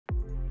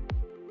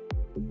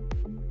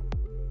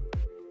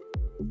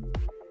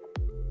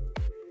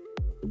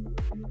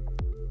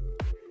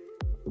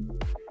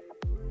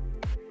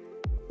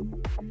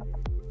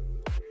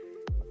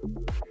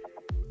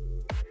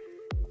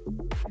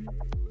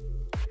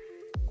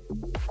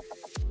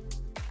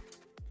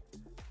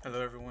Hello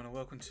everyone and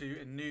welcome to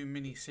a new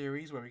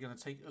mini-series where we're going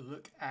to take a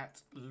look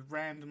at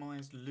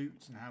randomised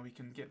loot and how we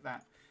can get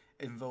that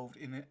involved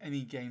in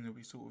any game that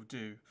we sort of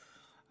do.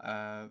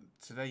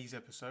 Today's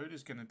episode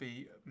is going to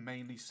be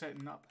mainly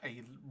setting up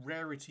a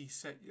rarity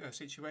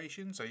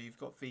situation, so you've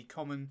got the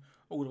common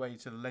all the way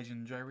to the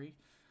legendary,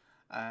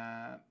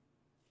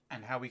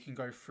 and how we can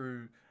go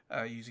through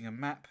using a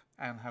map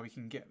and how we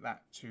can get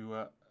that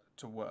to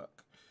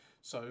work.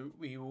 So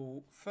we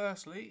will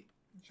firstly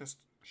just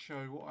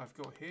show what I've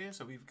got here.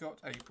 So we've got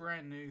a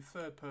brand new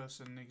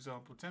third-person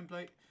example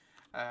template,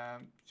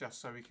 just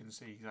so we can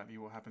see exactly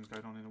what happens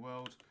going on in the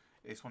world.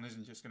 This one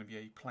isn't just going to be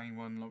a plain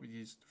one like we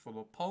used for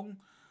the Pong.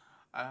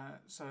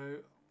 So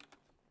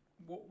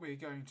what we're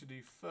going to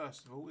do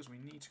first of all is we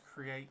need to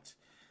create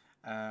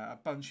a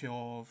bunch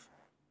of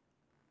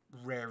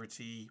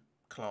rarity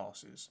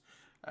classes.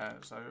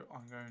 So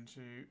I'm going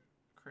to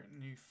create a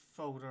new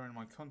folder in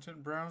my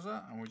content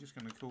browser, and we're just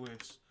going to call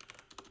this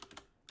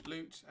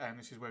loot, and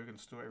this is where we're going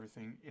to store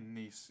everything in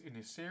this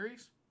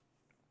series.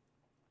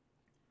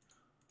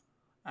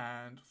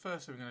 And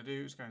first thing we're going to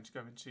do is going to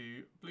go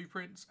into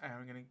blueprints, and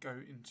we're going to go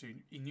into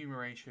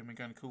enumeration. We're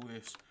going to call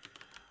this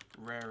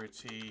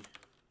rarity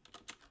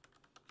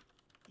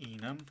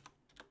enum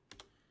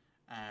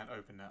and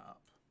open that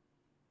up,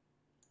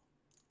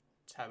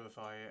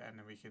 tabify it, and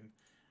then we can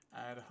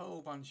add a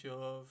whole bunch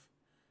of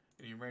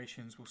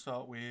enumerations. We'll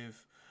start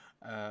with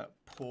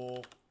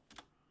poor,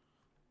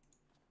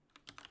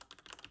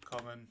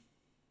 common,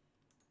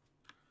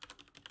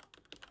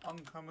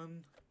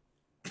 uncommon,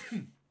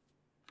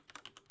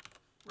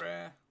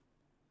 rare,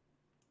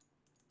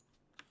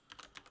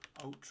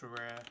 ultra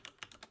rare,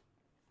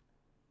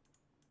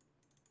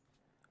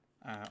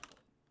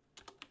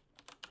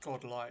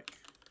 godlike,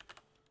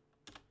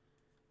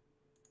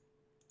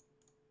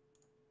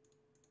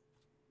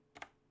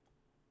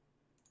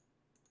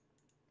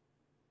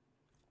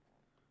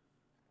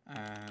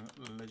 and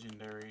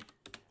legendary.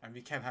 And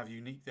we can have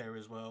unique there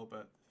as well,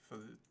 but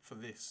for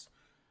this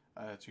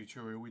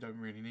tutorial we don't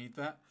really need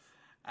that.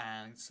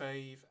 And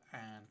save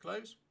and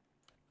close.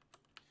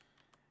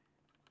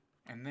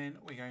 And then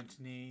we're going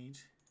to need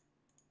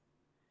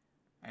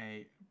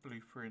a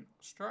blueprint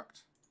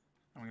struct,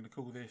 and we're going to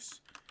call this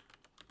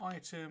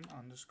item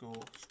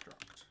underscore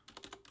struct.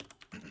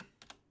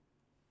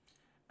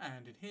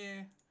 And in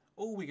here,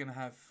 all we're going to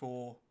have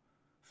for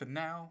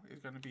now is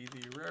going to be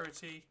the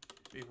rarity.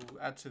 We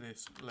will add to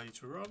this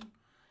later on,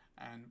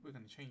 and we're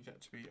going to change that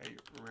to be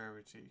a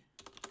rarity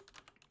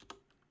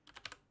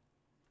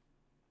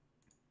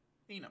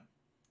enum.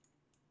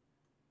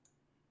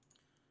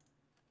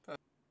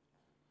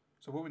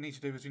 So what we need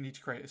to do is we need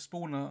to create a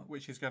spawner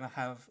which is going to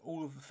have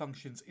all of the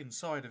functions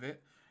inside of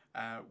it,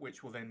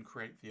 which will then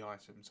create the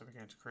item. So we're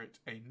going to create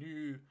a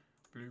new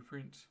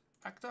blueprint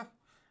actor, and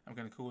we're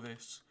going to call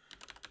this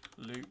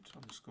loot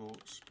underscore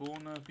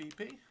spawner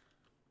BP,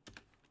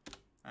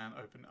 and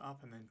open it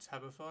up and then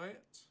tabify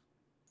it,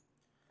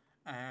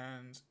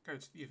 and go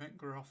to the event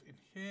graph in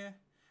here.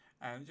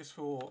 And just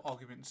for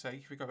argument's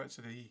sake, if we go back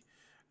to the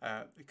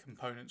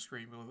component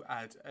screen, we'll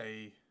add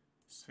a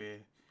sphere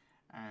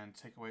and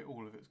take away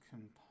all of its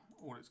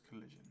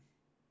collision.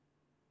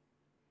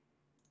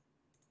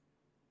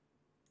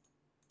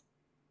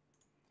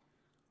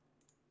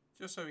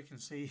 Just so we can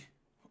see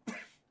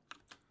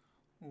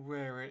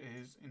where it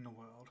is in the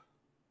world.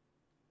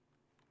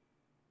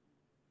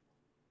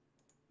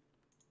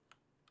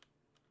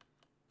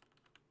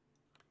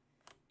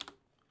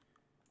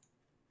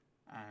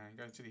 And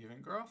go to the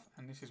event graph,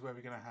 and this is where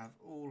we're going to have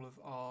all of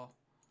our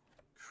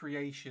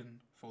creation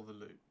for the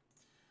loot.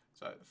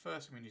 So the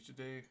first thing we need to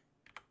do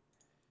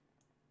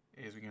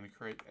is we're going to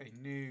create a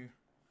new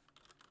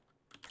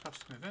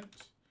custom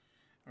event.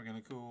 We're going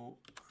to call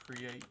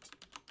create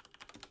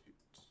loot.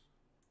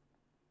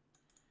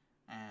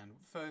 And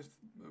first,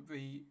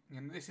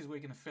 and this is where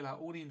we're going to fill out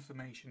all the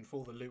information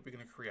for the loot we're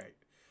going to create.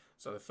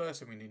 So the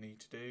first thing we need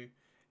to do,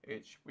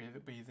 which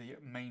will be the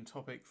main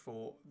topic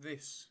for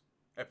this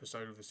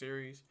episode of the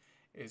series,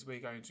 is we're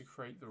going to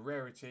create the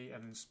rarity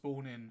and then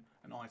spawn in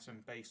an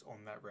item based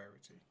on that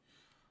rarity.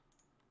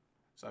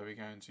 So we're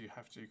going to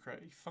have to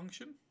create a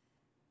function,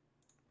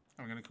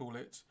 and we're going to call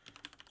it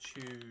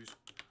choose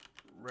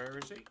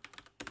rarity.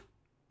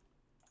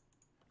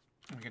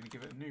 And we're going to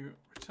give it a new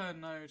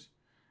return node,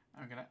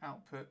 and we're going to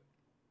output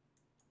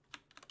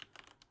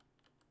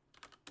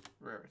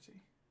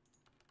rarity.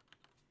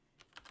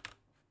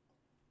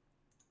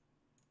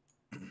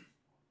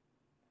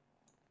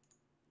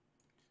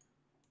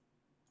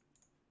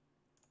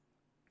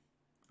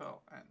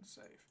 File and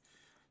save.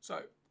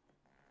 So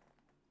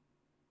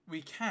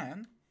we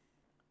can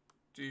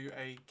do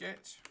a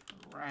get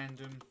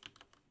random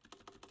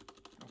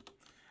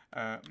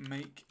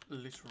make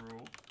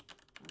literal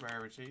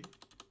rarity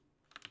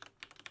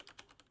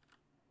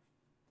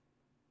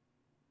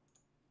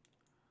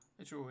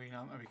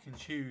and we can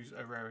choose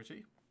a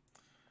rarity,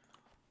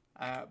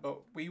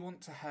 but we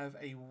want to have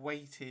a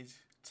weighted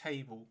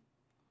table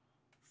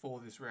for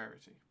this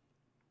rarity,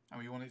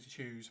 and we want it to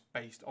choose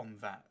based on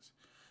that.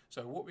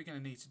 So what we're going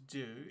to need to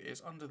do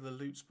is under the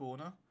loot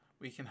spawner,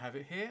 we can have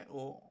it here,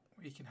 or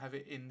we can have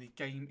it in the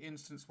game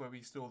instance where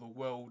we store the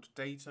world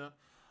data,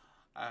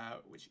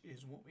 which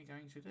is what we're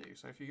going to do.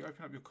 So if you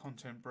open up your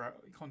content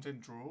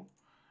drawer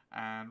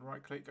and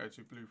right click, go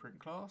to blueprint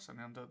class, and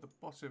under the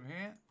bottom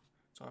here,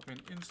 type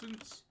in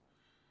instance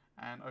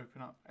and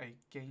open up a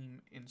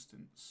game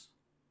instance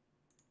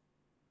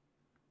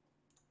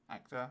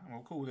actor, and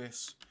we'll call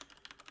this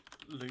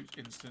loot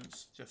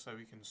instance just so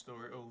we can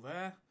store it all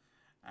there.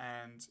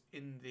 And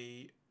in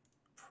the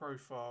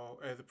profile,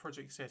 the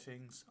project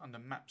settings, under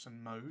maps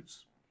and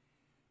modes,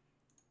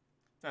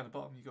 down the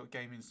bottom you've got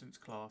game instance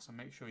class, and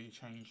make sure you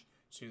change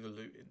to the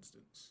loot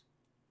instance.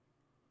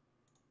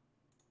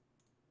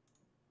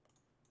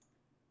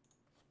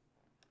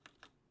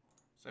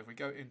 So if we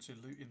go into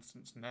loot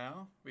instance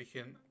now, we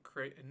can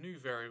create a new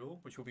variable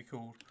which will be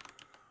called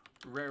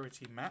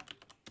Rarity map,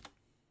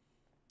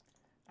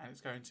 and it's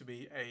going to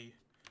be a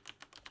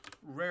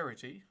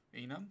Rarity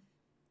enum,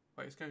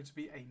 but it's going to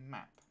be a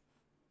map.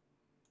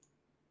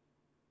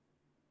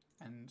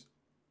 And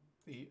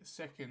the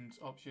second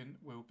option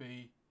will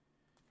be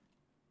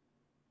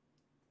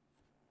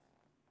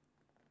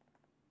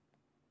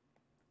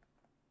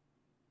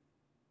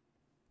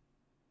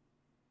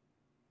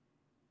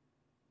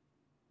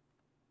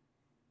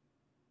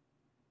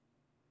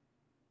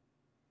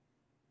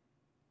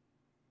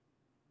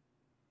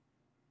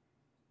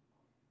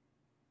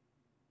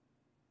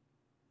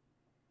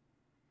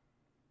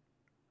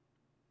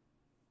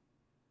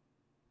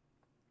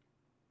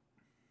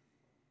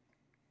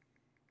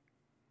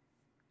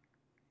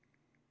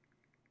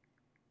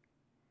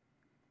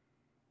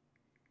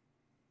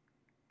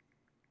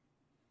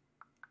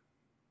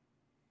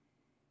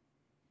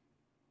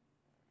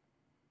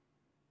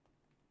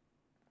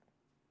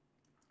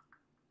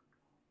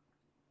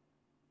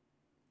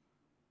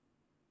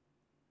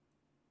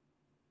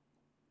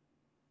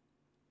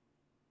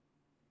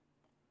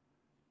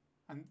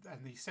and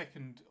the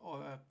second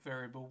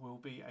variable will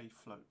be a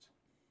float.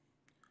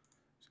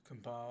 So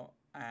compile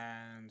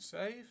and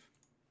save.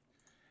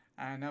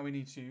 And now we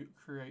need to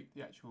create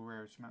the actual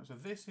rarity map. So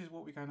this is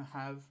what we're going to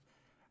have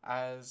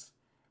as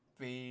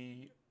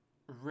the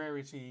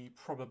rarity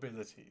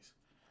probabilities.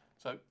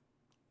 So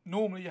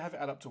normally you have it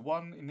add up to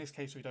 1. In this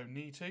case we don't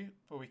need to,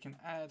 but we can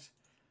add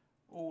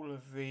all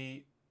of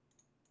the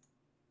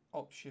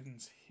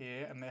options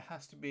here, and there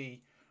has to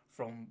be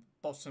from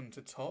bottom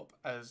to top,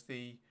 as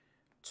the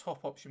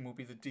top option will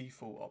be the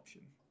default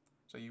option.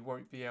 So you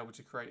won't be able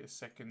to create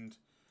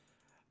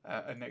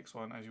a next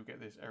one, as you'll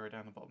get this error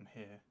down the bottom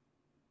here.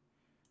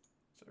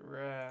 So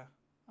rare,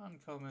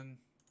 uncommon,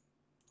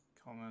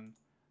 common,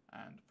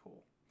 and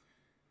poor.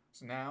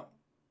 So now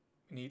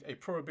we need a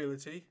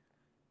probability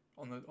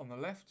on the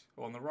left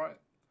or on the right,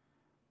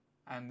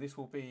 and this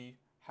will be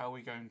how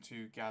we're going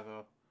to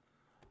gather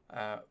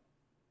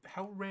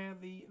how rare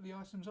the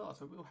items are.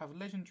 So we'll have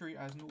legendary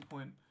as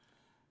 0.005.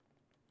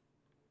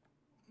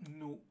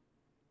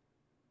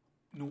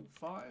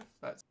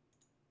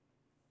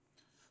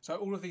 So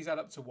all of these add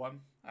up to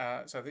 1.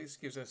 So this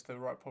gives us the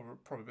right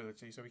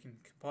probability. So we can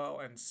compile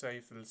and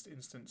save this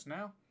instance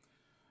now.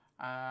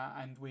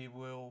 And we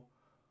will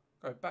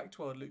go back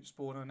to our loot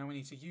spawner. Now we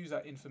need to use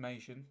that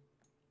information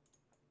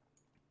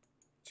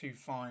to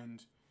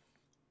find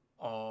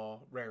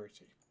our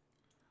rarity.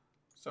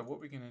 So what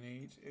we're going to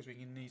need is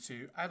we need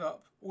to add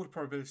up all the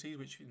probabilities,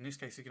 which in this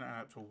case is going to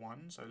add up to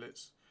 1. So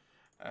let's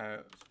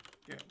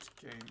get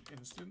game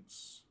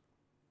instance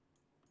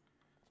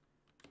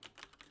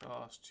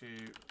cast to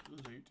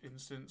loot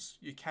instance.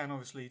 You can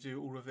obviously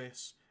do all of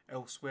this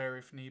elsewhere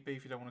if need be,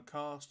 if you don't want to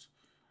cast,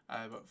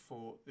 but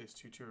for this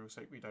tutorial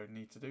sake we don't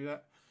need to do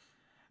that.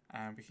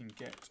 And we can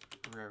get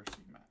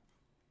rarity map.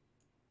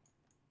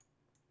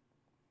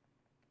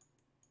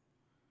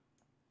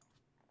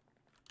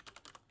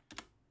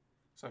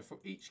 So for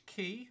each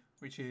key,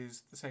 which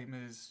is the same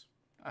as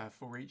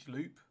for each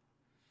loop,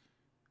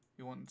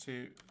 you want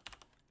to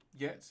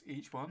get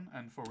each one,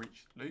 and for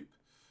each loop,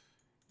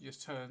 it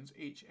just turns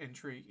each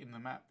entry in the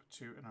map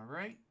to an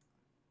array.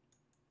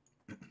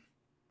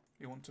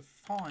 You want to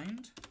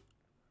find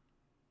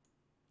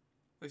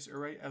this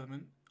array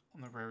element on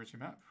the rarity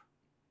map.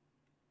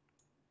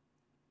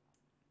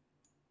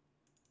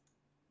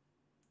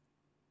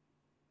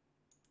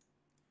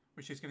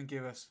 Which is going to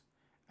give us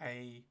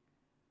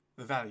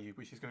the value,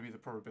 which is going to be the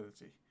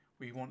probability.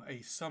 We want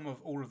a sum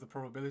of all of the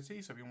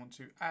probabilities, so we want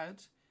to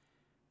add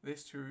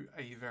this to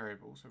a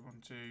variable. So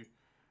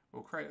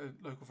we'll create a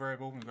local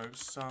variable, and we'll go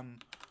sum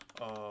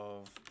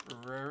of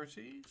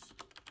rarities.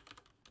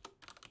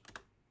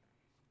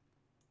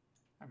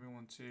 And we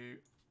want to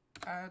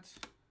add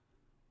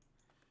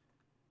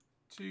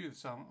to the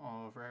sum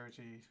of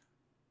rarities.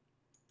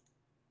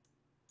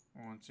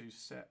 We want to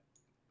set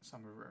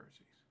sum of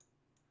rarities.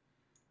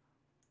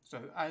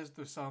 So as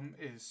the sum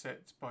is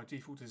set by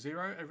default to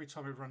 0, every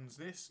time it runs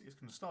this, it's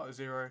going to start at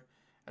 0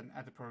 and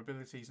add the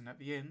probabilities, and at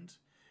the end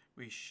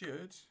we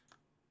should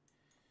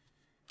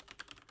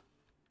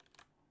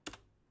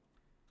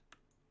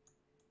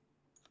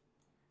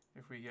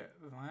if we get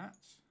that,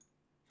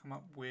 come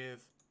up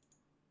with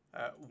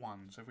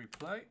 1. So if we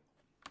play,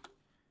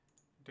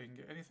 didn't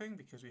get anything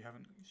because we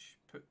haven't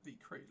put the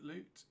crate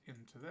loot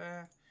into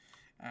there.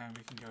 And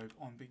we can go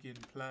on begin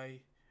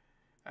play.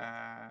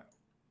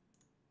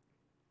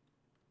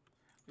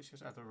 Let's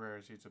just add the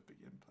rarity to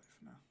begin play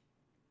for now.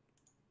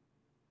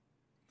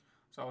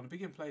 So on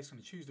begin play, it's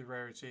going to choose the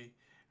rarity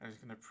and it's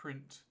going to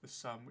print the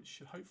sum, which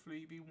should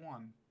hopefully be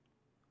 1.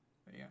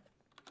 There you go.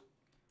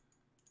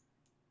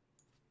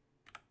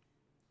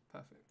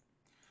 Perfect.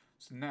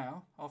 So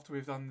now, after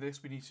we've done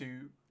this, we need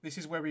to, this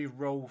is where we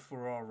roll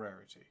for our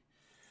rarity.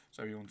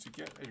 So we want to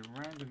get a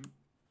random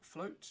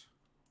float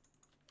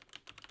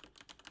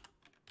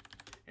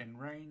in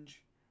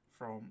range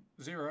from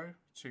 0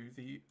 to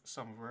the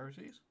sum of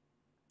rarities.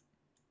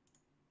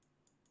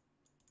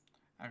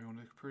 And we want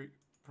to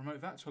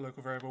promote that to a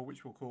local variable,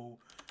 which we'll call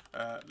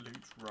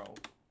loot roll.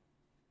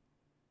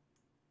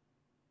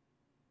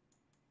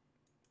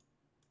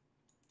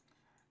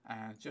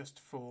 And just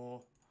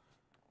for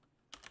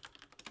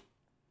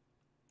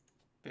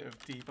a bit of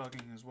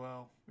debugging as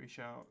well, we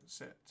shall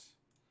set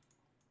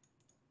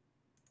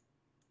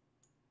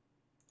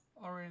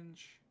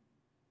orange,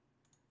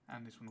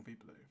 and this one will be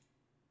blue.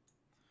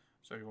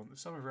 So we want the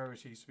sum of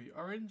rarities to be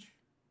orange,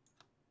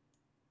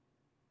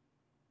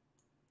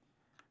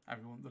 and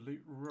we want the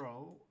loot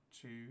roll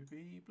to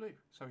be blue.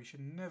 So we should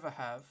never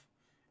have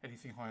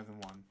anything higher than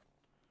 1.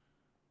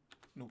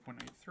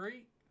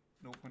 0.83,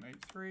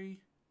 0.83,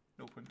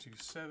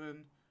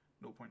 0.27,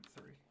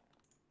 0.3.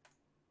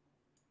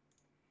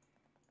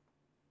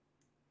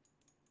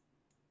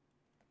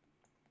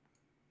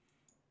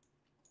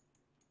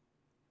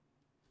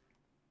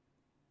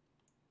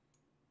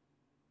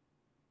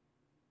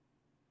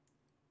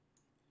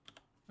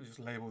 I'll just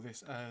label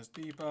this as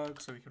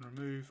debug so we can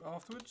remove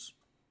afterwards.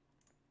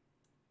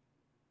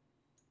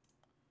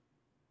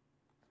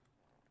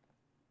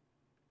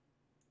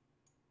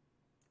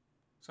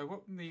 So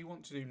what we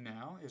want to do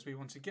now is we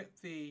want to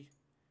get the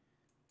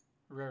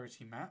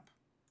rarity map,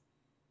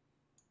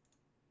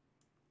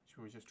 which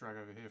we'll just drag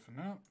over here for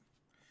now.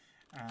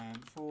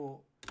 And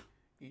for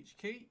each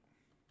key,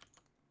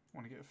 I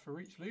want to get it for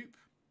each loop.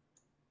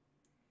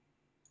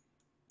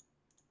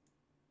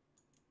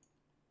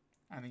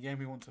 And again,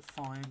 we want to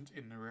find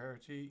in the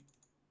rarity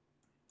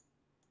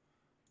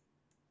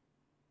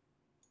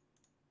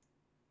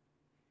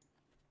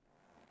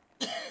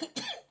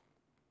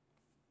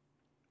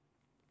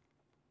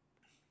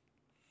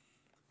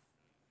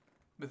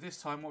but this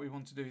time what we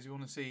want to do is we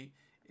want to see,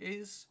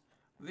 is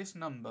this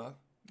number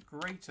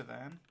greater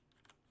than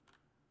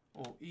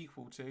or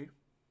equal to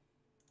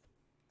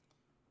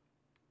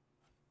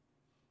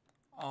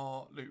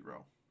our loot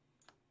roll?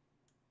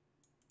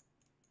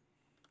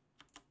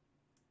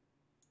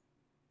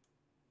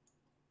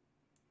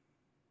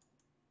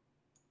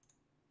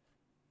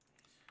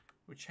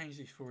 We'll change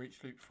this for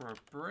each loop for a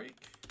break,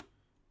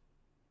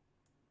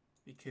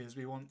 because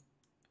we want,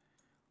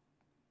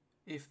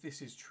 if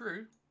this is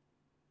true,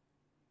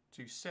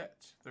 to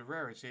set the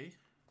rarity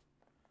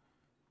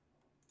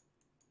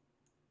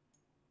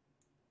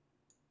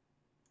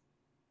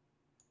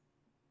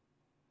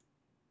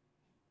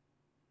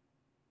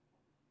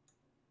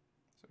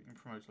so we can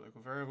promote a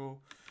local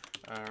variable,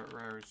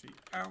 rarity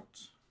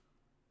out,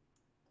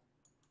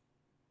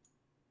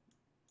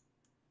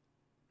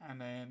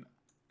 and then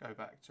go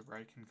back to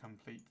break and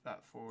complete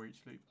that for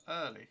each loop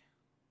early.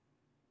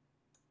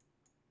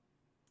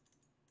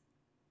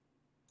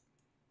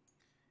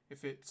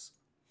 If it's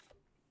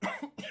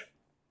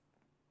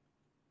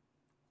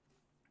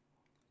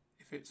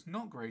if it's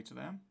not greater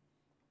than,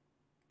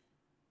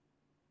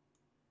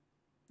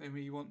 then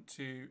we want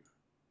to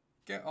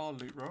get our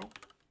loot roll,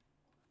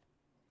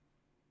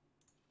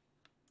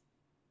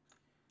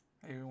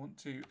 and we want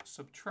to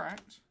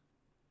subtract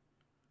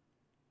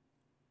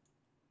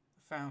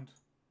the found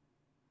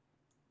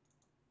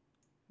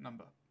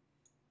number.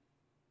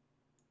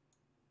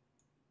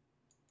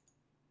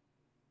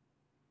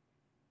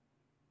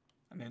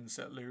 And then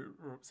set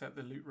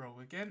the loot roll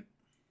again.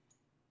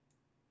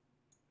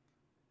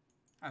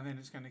 And then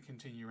it's going to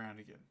continue around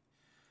again.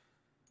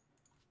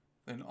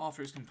 Then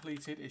after it's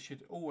completed, it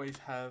should always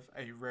have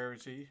a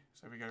rarity.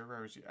 So we go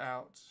rarity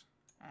out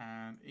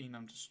and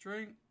enum to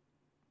string.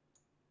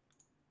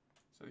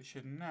 So it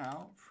should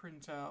now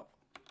print out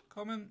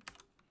common,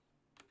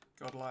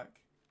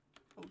 godlike,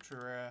 ultra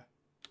rare,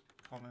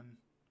 common,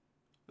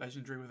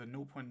 legendary with a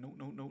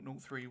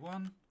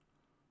 0.00031,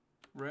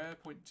 rare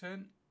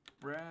 0.10,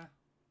 rare.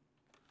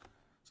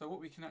 So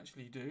what we can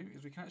actually do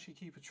is we can actually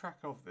keep a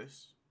track of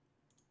this,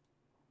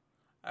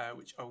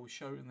 which I will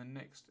show in the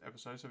next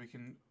episode. So we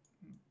can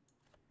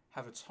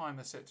have a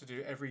timer set to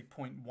do every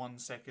 0.1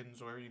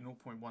 seconds or every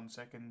 0.1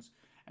 seconds,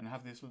 and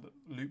have this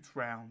looped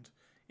round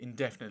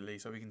indefinitely,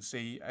 so we can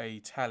see a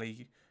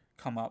tally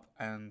come up,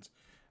 and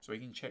so we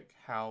can check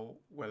how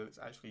well it's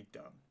actually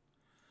done.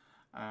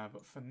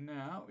 But for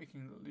now, we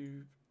can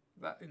loop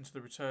that into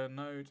the return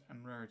node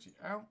and rarity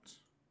out.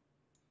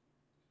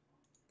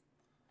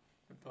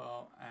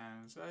 Compile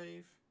and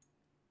save.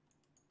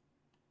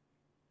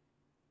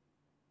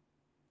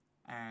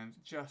 And And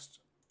just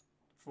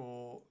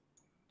so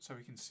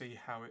we can see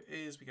how it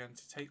is, we're going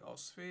to take our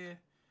sphere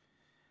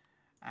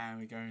and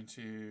we're going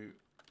to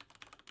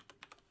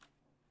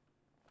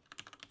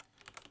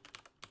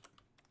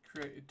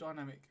create a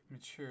dynamic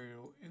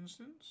material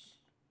instance.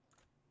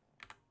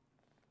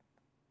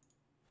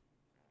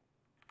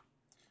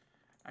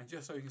 And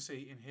just so you can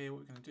see in here,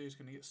 what we're going to do is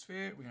going to get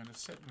sphere, we're going to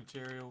set the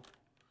material,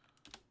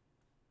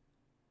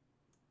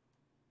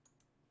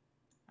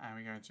 and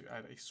we're going to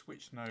add a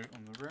switch node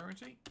on the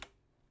rarity.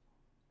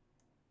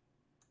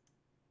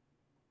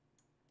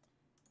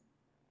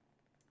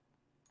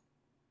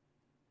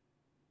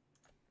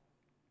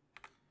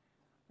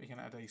 We can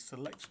add a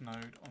select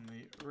node on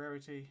the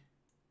rarity,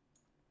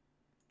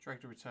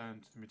 drag the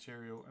return to the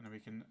material, and then we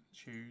can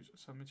choose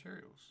some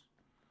materials.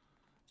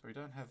 So we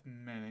don't have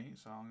many,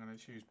 so I'm going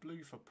to choose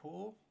blue for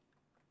pour.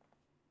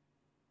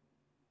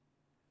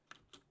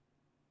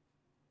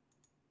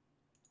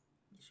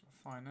 Just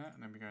find that,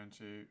 and then we're going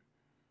to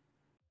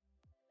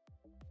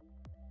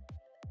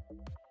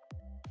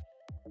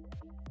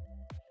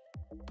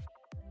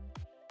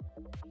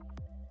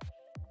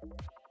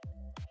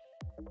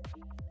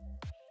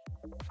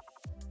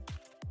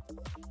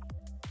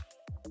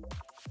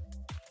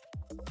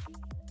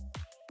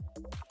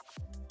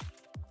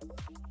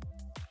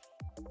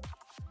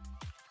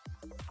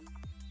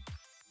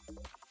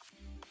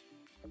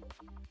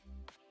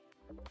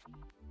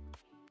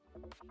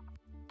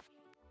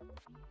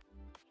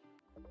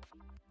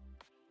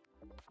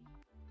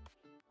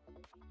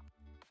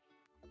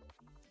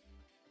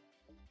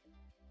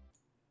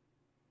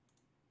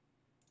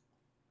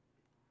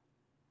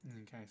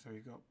okay, so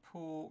we've got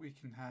pour, we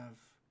can have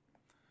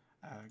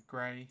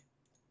grey,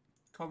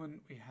 common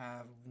we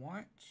have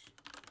white,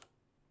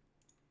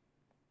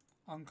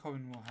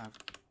 uncommon we'll have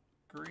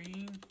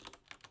green,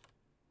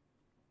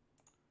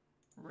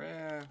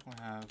 rare we'll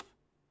have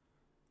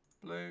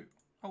blue,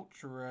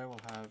 ultra rare we'll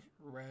have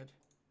red,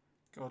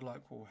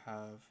 godlike we'll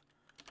have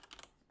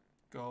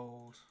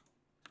gold,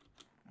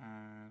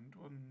 and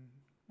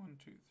 1,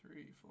 2,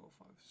 3, 4,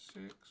 5,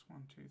 6,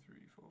 1, 2, 3,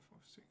 4, 5,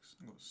 6,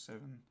 I've got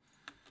 7.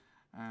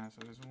 So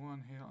there's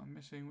one here I'm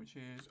missing, which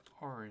is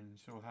orange.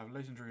 So we'll have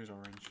legendary as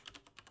orange.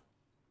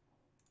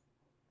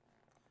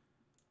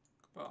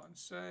 Button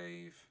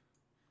save.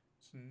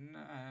 So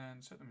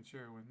and set the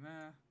material in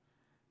there.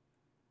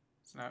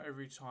 So now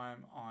every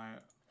time I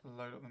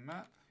load up the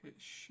map, it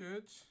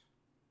should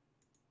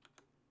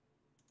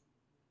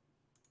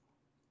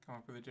come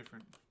up with a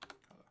different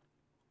colour.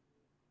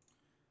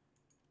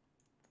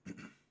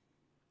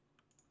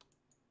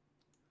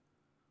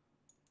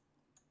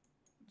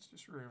 Let's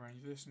just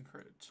rearrange this and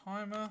create a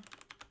timer.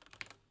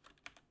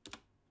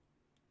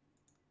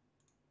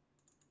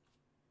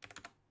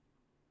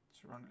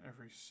 To run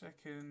every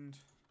second.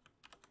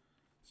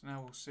 So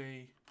now we'll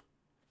see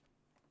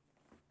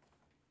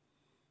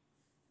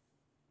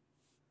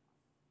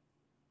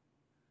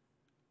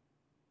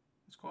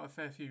there's quite a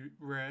fair few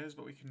rares,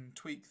 but we can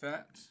tweak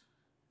that.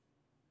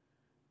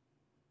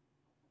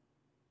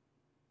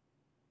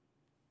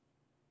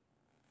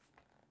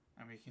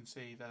 And we can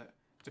see that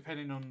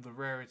depending on the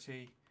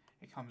rarity,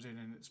 it comes in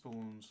and it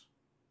spawns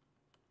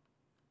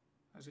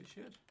as it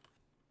should.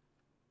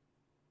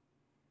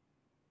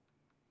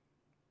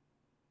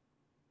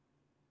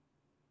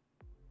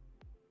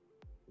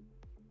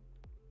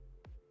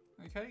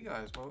 Okay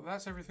guys, well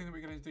that's everything that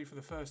we're going to do for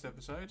the first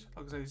episode.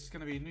 Like I said, this is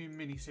going to be a new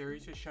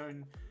mini-series just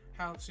showing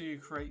how to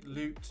create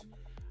loot.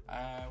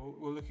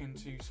 We'll look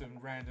into some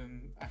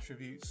random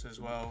attributes as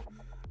well.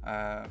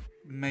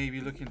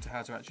 Maybe look into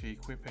how to actually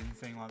equip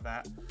anything like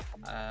that.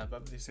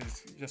 But this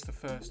is just the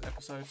first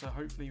episode, so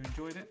hopefully you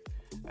enjoyed it.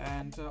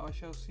 And I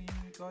shall see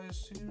you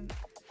guys soon.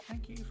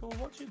 Thank you for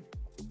watching.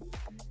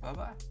 Bye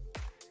bye.